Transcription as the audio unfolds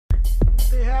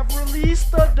have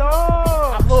released the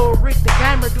dog. I'm Lil Rick the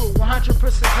gamer, do it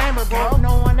 100% gamer, bro. If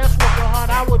no one else working hard,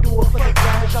 I will do it for the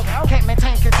gamer show. Can't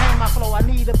contain my flow. I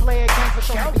need to play a game for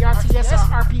sure. Maybe RTS or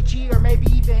RPG or maybe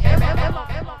even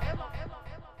MMO.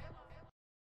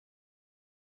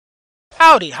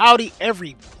 Howdy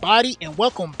everybody, and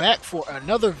welcome back for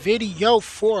another video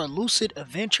for Lucid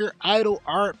Adventure Idle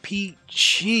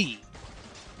RPG.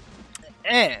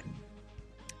 And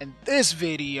in this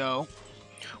video,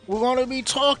 we're going to be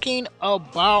talking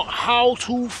about how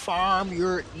to farm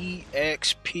your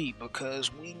EXP,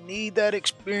 because we need that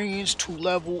experience to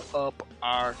level up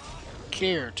our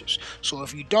characters. So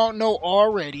if you don't know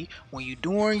already, when you're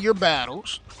doing your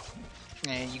battles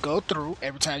and you go through,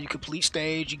 every time you complete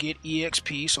stage you get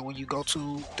EXP. So when you go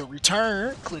to the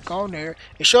return, click on there,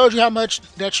 it shows you how much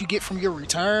that you get from your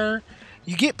return.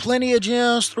 You get plenty of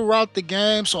gems throughout the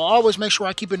game, so I always make sure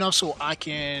I keep enough so I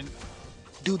can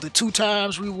do the 2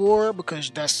 times reward,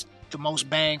 because that's the most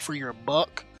bang for your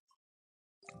buck.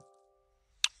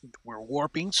 We're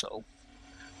warping, so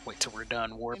wait till we're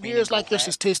done warping. And here's like your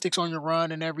statistics on your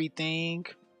run and everything,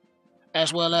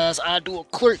 as well as I do a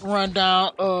quick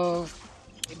rundown of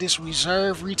this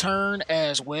reserve return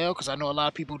as well, because I know a lot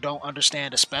of people don't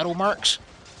understand the spettle marks.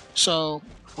 So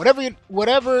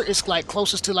whatever is like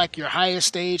closest to like your highest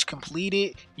stage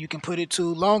completed, you can put it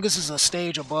to, long as it's a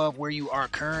stage above where you are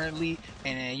currently,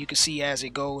 and then you can see as it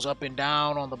goes up and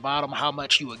down on the bottom how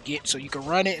much you would get. So you can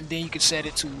run it, and then you can set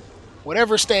it to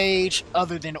whatever stage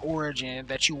other than origin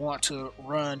that you want to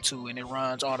run to, and it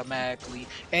runs automatically.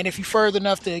 And if you further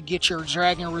enough to get your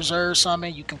dragon reserve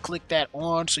summon, you can click that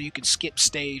on so you can skip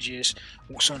stages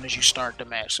as soon as you start the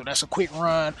match. So that's a quick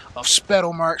run of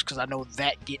spettle marks, because I know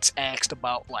that gets asked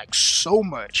about like so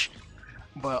much,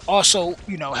 but also,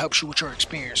 you know, helps you with your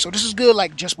experience. So this is good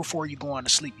like just before you go on to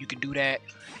sleep. You can do that,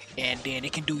 and then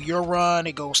it can do your run.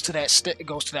 It goes to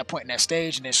that point in that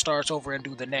stage, and then starts over and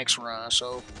do the next run.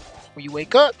 So when you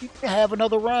wake up, you can have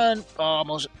another run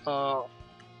almost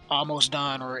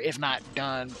done, or if not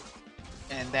done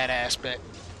in that aspect.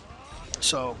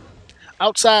 So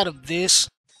outside of this,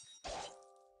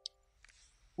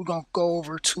 we're gonna go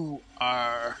over to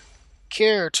our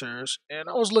characters, and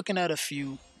I was looking at a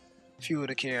few of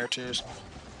the characters.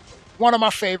 One of my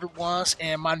favorite ones,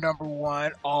 and my number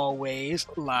one always,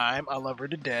 Lime. I love her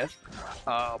to death.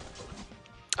 I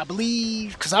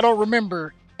believe, because I don't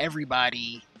remember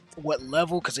everybody what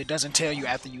level, because it doesn't tell you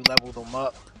after you level them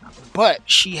up, but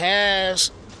she has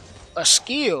a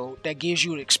skill that gives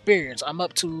you experience. I'm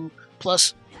up to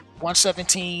plus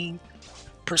 117%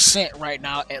 right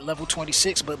now at level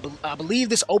 26, but I believe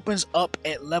this opens up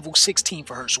at level 16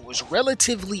 for her, so it's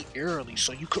relatively early.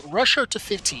 So you could rush her to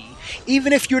 15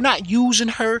 even if you're not using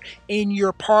her in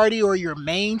your party or your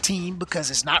main team,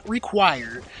 because it's not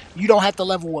required. You don't have to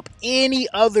level up any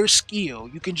other skill.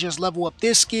 You can just level up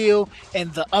this skill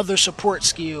and the other support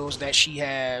skills that she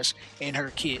has in her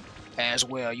kit as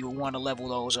well. You'll want to level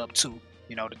those up too,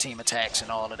 you know, the team attacks and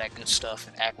all of that good stuff,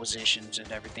 and acquisitions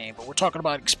and everything. But we're talking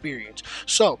about experience.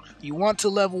 So you want to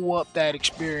level up that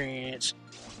experience,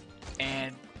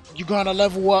 and you're going to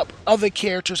level up other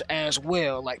characters as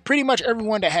well. Like pretty much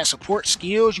everyone that has support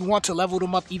skills, you want to level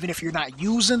them up even if you're not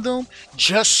using them,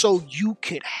 just so you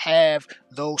could have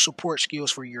those support skills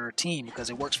for your team, because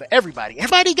it works for everybody.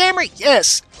 Everybody gamer?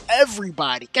 Yes,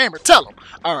 everybody gamer. Tell them.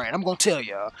 All right, I'm going to tell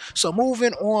y'all. So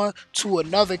moving on to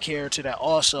another character that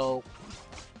also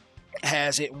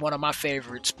has it, one of my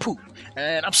favorites, Pooh.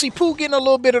 And I'm seeing Pooh getting a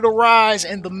little bit of the rise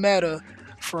in the meta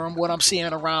from what I'm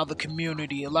seeing around the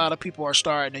community. A lot of people are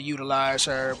starting to utilize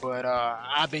her, but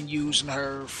I've been using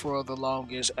her for the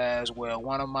longest as well.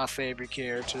 One of my favorite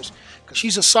characters, because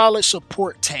she's a solid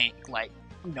support tank, like,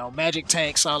 you know, magic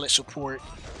tank, solid support.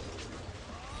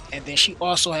 And then she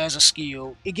also has a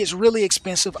skill. It gets really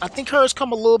expensive. I think hers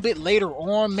come a little bit later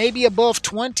on, maybe above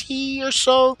 20 or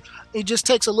so. It just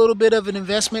takes a little bit of an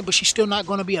investment, but she's still not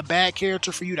going to be a bad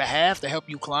character for you to have to help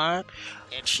you climb.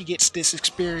 And she gets this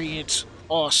experience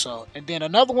also. And then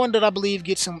another one that I believe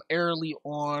gets him early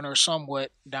on or somewhat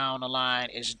down the line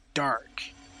is Dark.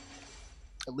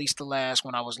 At least the last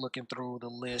one I was looking through the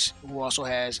list, who also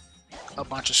has a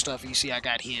bunch of stuff. You see I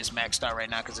got his maxed out right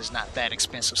now because it's not that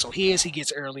expensive. So he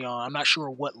gets early on. I'm not sure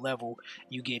what level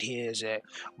you get his at,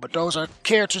 but those are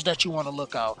characters that you want to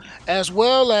look out. As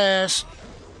well as,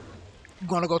 we're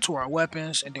going to go to our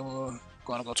weapons, and then we're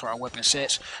going to go to our weapon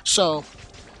sets. So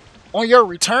on your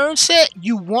return set,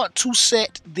 you want to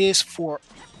set this for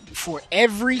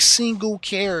every single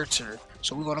character.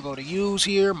 So we're going to go to use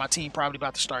here. My team probably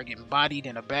about to start getting bodied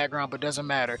in the background, but doesn't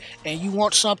matter. And you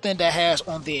want something that has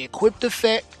on the equipped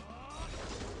effect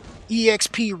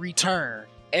EXP return.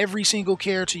 every single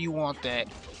character you want that.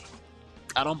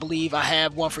 I don't believe I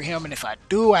have one for him, and if I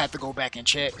do, I have to go back and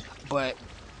check. But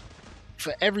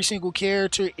for every single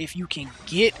character, if you can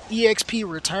get EXP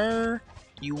return,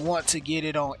 you want to get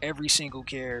it on every single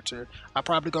character. I'll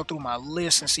probably go through my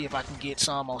list and see if I can get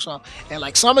some on some. And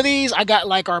like some of these, I got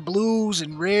like our blues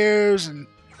and rares and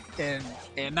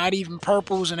not even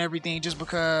purples and everything, just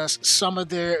because some of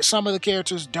the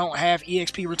characters don't have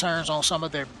EXP returns on some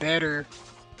of their better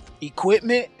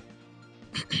equipment.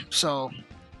 So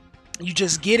you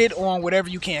just get it on whatever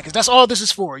you can, because that's all this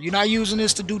is for. You're not using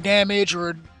this to do damage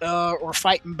or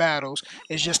fight in battles.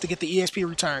 It's just to get the EXP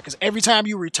return, because every time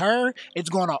you return, it's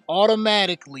going to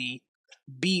automatically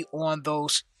be on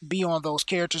those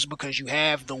characters, because you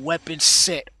have the weapon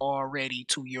set already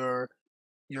to your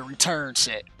return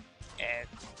set, and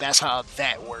that's how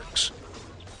that works.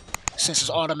 Since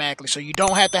it's automatically, so you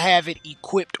don't have to have it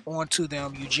equipped onto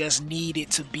them. You just need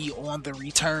it to be on the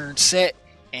return set,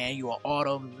 and you will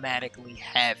automatically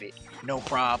have it. No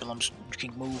problems. You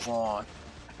can move on.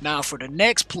 Now for the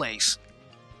next place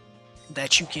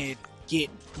that you can get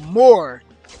more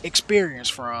experience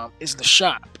from is the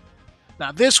shop.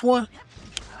 Now this one,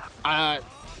 I'm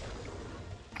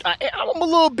a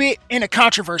little bit in a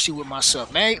controversy with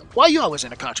myself, man. Why you always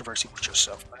in a controversy with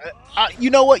yourself, man? You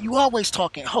know what? You always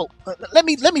talking hope. Let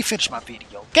me finish my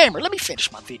video, gamer. Let me finish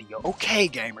my video, okay,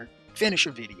 gamer. Finish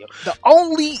your video. The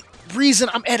only reason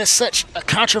I'm at such a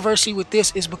controversy with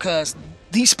this is because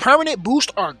these permanent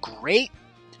boosts are great,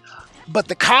 but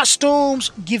the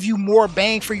costumes give you more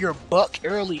bang for your buck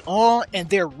early on, and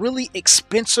they're really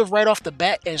expensive right off the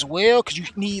bat as well, because you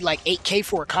need like 8K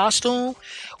for a costume,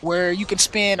 where you can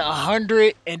spend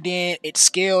 100 and then it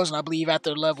scales, and I believe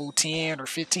after level 10 or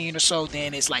 15 or so,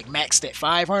 then it's like maxed at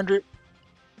 500.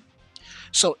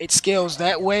 So it scales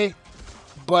that way.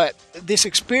 But this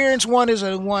experience one is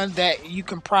a one that you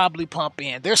can probably pump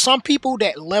in. There's some people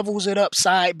that levels it up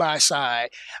side by side.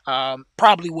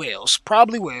 Probably whales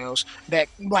that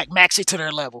like max it to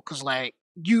their level. Cause like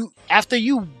after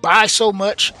you buy so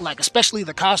much, like especially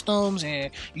the costumes,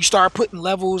 and you start putting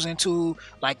levels into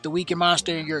like the weekend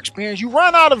monster in your experience, you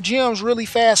run out of gems really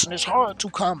fast, and it's hard to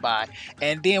come by.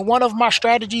 And then one of my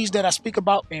strategies that I speak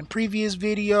about in previous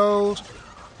videos,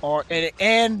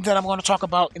 and that I'm going to talk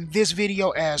about in this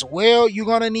video as well, you're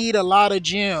going to need a lot of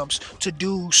gems to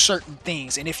do certain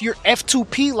things. And if you're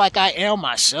F2P like I am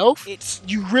myself,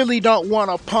 you really don't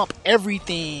want to pump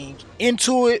everything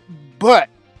into it, but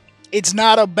it's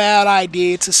not a bad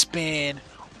idea to spend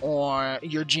on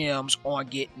your gems on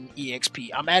getting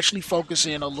EXP. I'm actually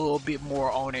focusing a little bit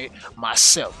more on it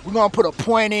myself. We're gonna put a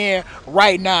point in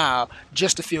right now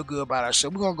just to feel good about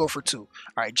ourselves. We're gonna go for 2. All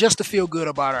right, just to feel good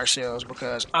about ourselves,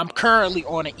 because I'm currently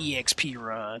on an EXP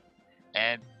run,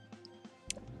 and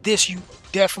this you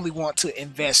definitely want to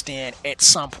invest in at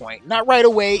some point. Not right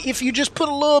away. If you just put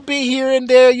a little bit here and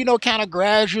there, you know, kind of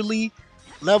gradually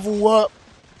level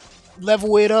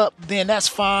it up, then that's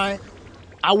fine.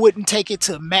 I wouldn't take it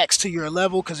to max to your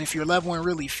level, because if you're leveling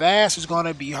really fast, it's going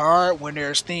to be hard when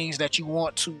there's things that you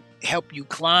want to help you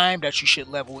climb that you should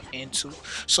level into.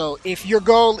 So if your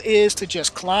goal is to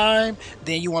just climb,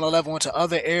 then you want to level into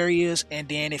other areas. And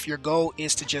then if your goal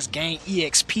is to just gain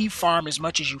EXP, farm as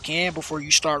much as you can before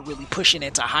you start really pushing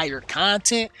into higher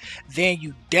content, then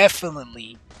you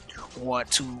definitely want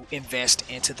to invest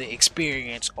into the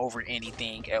experience over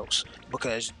anything else,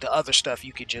 because the other stuff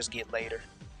you could just get later.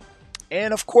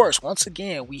 And of course, once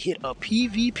again, we hit a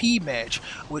PvP match,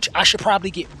 which I should probably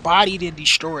get bodied and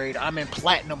destroyed. I'm in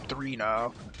Platinum 3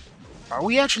 now. Are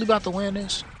we actually about to win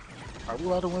this? Are we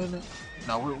about to win it?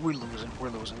 No, we're losing. We're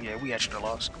losing. Yeah, we actually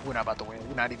lost. We're not about to win.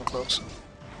 We're not even close.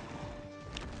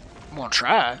 I'm going to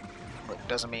try, but it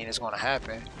doesn't mean it's going to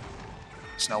happen.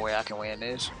 There's no way I can win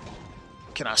this.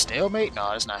 Can I stalemate?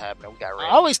 No, it's not happening. We got red.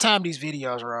 I always time these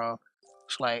videos wrong.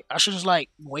 It's like, I should just like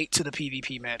wait till the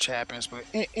PvP match happens. But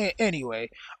anyway,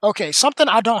 okay, something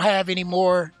I don't have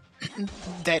anymore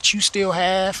that you still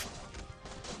have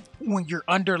when you're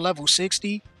under level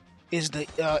 60 is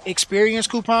the experience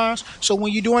coupons. So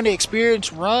when you're doing the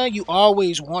experience run, you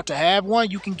always want to have one.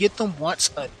 You can get them once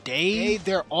a day.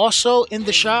 They're also in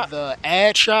the shop, the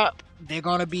ad shop. They're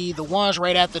going to be the ones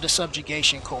right after the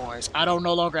subjugation coins. I don't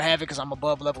no longer have it because I'm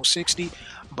above level 60,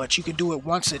 but you can do it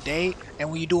once a day. And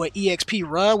when you do an EXP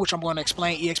run, which I'm going to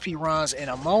explain EXP runs in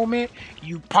a moment,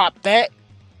 you pop that,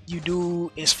 you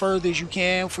do as further as you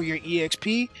can for your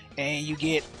EXP, and you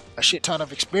get a shit ton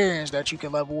of experience that you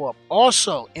can level up.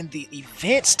 Also, in the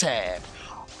events tab,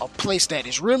 a place that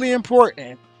is really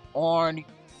important on...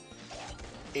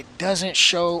 It doesn't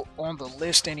show on the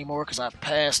list anymore because I've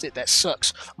passed it. That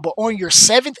sucks. But on your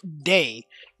 7th day,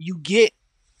 you get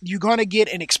you're gonna get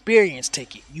an experience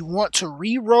ticket. You want to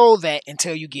re-roll that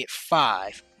until you get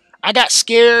 5. I got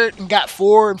scared and got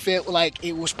 4 and felt like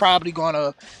it was probably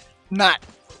gonna not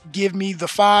give me the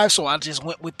 5, so I just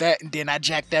went with that, and then I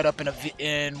jacked that up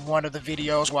in one of the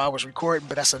videos while I was recording,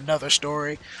 but that's another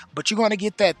story. But you're gonna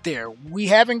get that there. We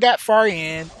haven't got far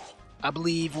in. I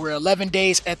believe we're 11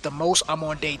 days at the most. I'm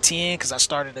on day 10 because I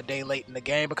started a day late in the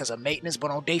game because of maintenance. But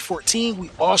on day 14,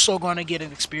 we also going to get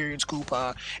an experience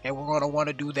coupon, and we're going to want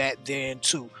to do that then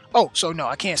too. Oh, so no,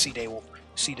 I can't see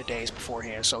the days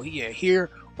beforehand. So yeah,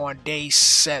 here on day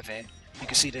 7, you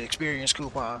can see the experience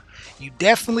coupon. You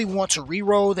definitely want to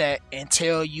re-roll that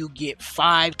until you get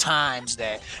 5 times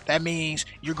that. That means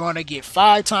you're going to get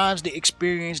 5 times the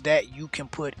experience that you can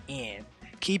put in.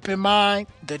 Keep in mind,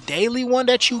 the daily one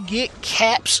that you get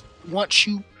caps once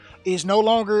you is no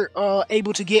longer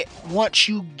able to get once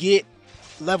you get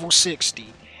level 60,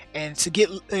 and to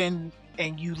get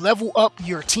and you level up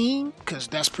your team, because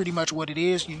that's pretty much what it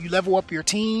is. You level up your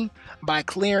team by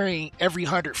clearing every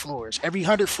 100 floors. Every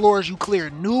 100 floors you clear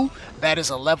new, that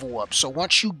is a level up. So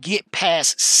once you get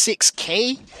past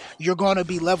 6k, you're going to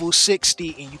be level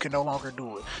 60 and you can no longer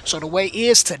do it. So the way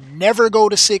is to never go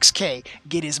to 6k,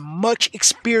 get as much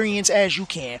experience as you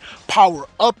can, power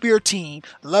up your team,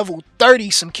 level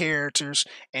 30 some characters,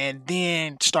 and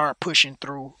then start pushing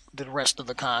through the rest of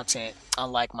the content,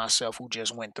 unlike myself who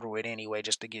just went through it anyway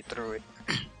just to get through it.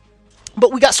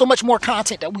 But we got so much more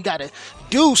content that we got to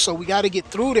do, so we got to get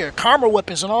through there. Karma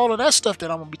weapons and all of that stuff that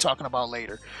I'm going to be talking about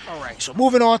later. Alright, so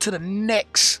moving on to the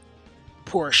next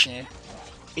portion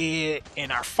in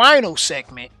our final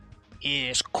segment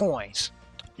is coins.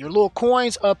 Your little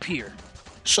coins up here.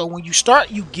 So when you start,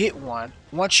 you get one.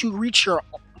 Once you reach your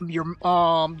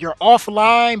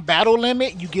offline battle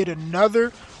limit, you get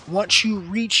another. Once you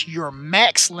reach your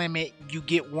max limit, you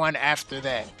get one after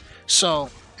that.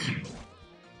 So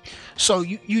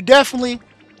you definitely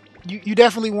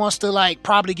wants to like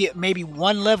probably get maybe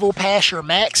 1 level past your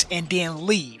max and then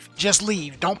leave. Just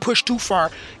leave. Don't push too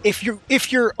far. If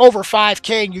you're over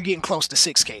 5k and you're getting close to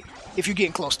 6k. If you're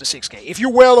getting close to 6k. If you're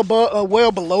well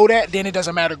below that, then it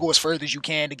doesn't matter. Go as further as you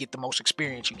can to get the most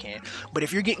experience you can. But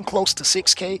if you're getting close to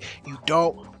 6k, you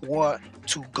don't want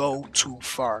to go too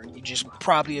far. You just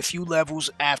probably a few levels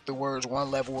afterwards,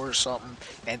 1 level or something,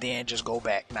 and then just go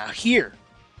back. Now here,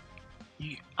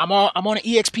 I'm on an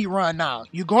EXP run now.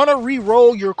 You're gonna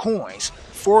re-roll your coins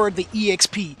for the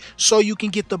EXP so you can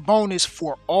get the bonus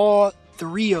for all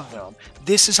 3 of them.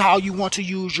 This is how you want to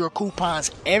use your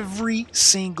coupons every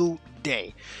single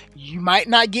day. You might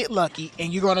not get lucky,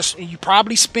 and you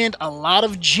probably spend a lot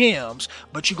of gems,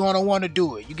 but you're gonna want to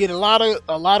do it. You get a lot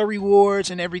of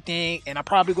rewards and everything, and I'm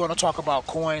probably going to talk about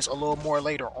coins a little more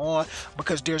later on,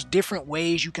 because there's different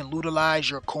ways you can utilize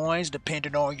your coins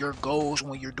depending on your goals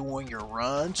when you're doing your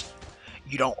runs.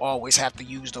 You don't always have to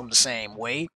use them the same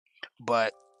way,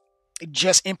 but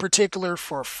just in particular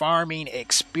for farming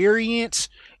experience,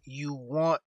 you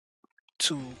want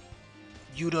to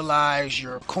utilize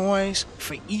your coins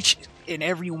for each and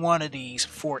every one of these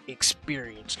for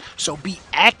experience. So be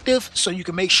active so you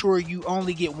can make sure you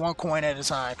only get 1 coin at a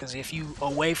time, because if you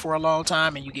away for a long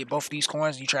time and you get both of these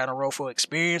coins and you try to roll for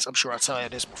experience, I'm sure I told you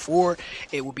this before,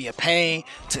 it will be a pain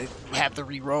to have to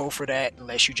re-roll for that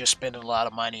unless you just spend a lot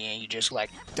of money and you just like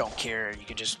don't care. You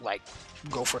can just like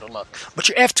go for the luck. But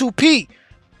your F2P,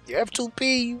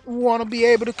 you want to be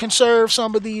able to conserve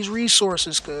some of these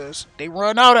resources, because they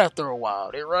run out after a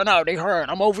while. They run out. They hard.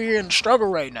 I'm over here in the struggle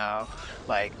right now.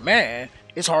 Like, man,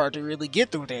 it's hard to really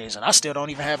get through things, and I still don't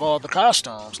even have all the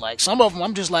costumes. Like, some of them,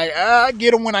 I'm just like, I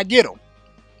get them when I get them.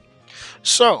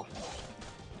 So,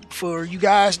 for you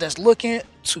guys that's looking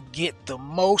to get the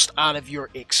most out of your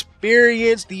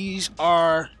experience, these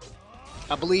are,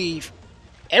 I believe,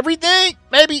 everything.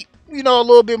 Maybe, a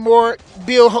little bit more.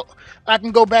 I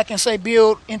can go back and say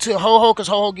build into Ho-Ho, because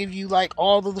Ho-Ho give you like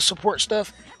all of the support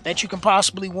stuff that you can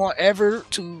possibly want ever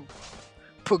to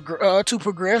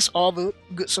progress, all the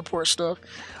good support stuff.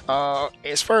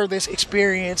 As far as this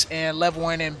experience and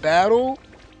leveling in battle,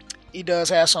 he does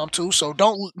have some too. So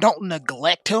don't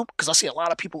neglect him, because I see a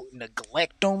lot of people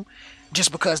neglect him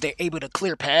just because they're able to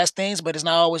clear past things, but it's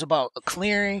not always about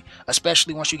clearing,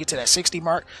 especially once you get to that 60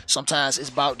 mark. Sometimes it's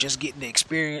about just getting the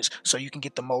experience so you can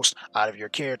get the most out of your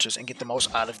characters and get the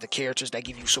most out of the characters that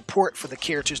give you support for the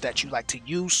characters that you like to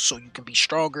use, so you can be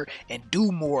stronger and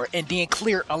do more and then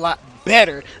clear a lot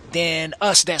better than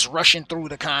us that's rushing through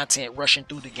the content, rushing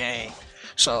through the game.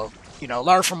 So,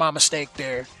 learn from my mistake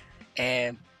there.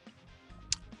 And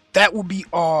that will be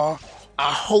all.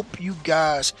 I hope you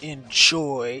guys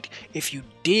enjoyed. If you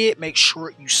did, make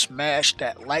sure you smash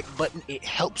that like button. It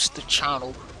helps the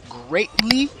channel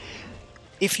greatly.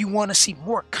 If you want to see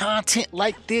more content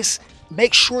like this,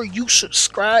 make sure you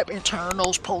subscribe and turn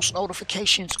those post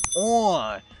notifications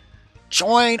on.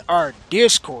 Join our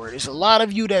Discord. There's a lot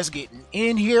of you that's getting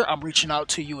in here. I'm reaching out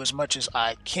to you as much as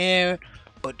I can.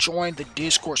 But join the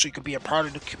Discord so you can be a part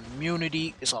of the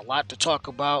community. There's a lot to talk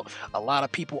about. A lot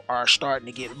of people are starting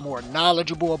to get more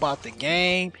knowledgeable about the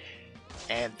game.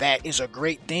 And that is a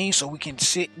great thing, so we can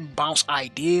sit and bounce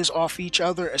ideas off each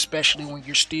other, especially when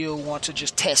you still want to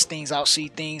just test things out, see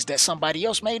things that somebody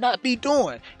else may not be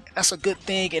doing. That's a good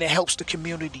thing, and it helps the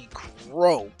community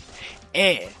grow.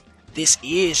 And this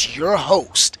is your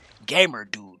host, Gamer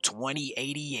Dude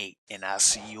 2088, and I'll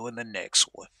see you in the next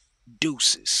one.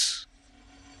 Deuces.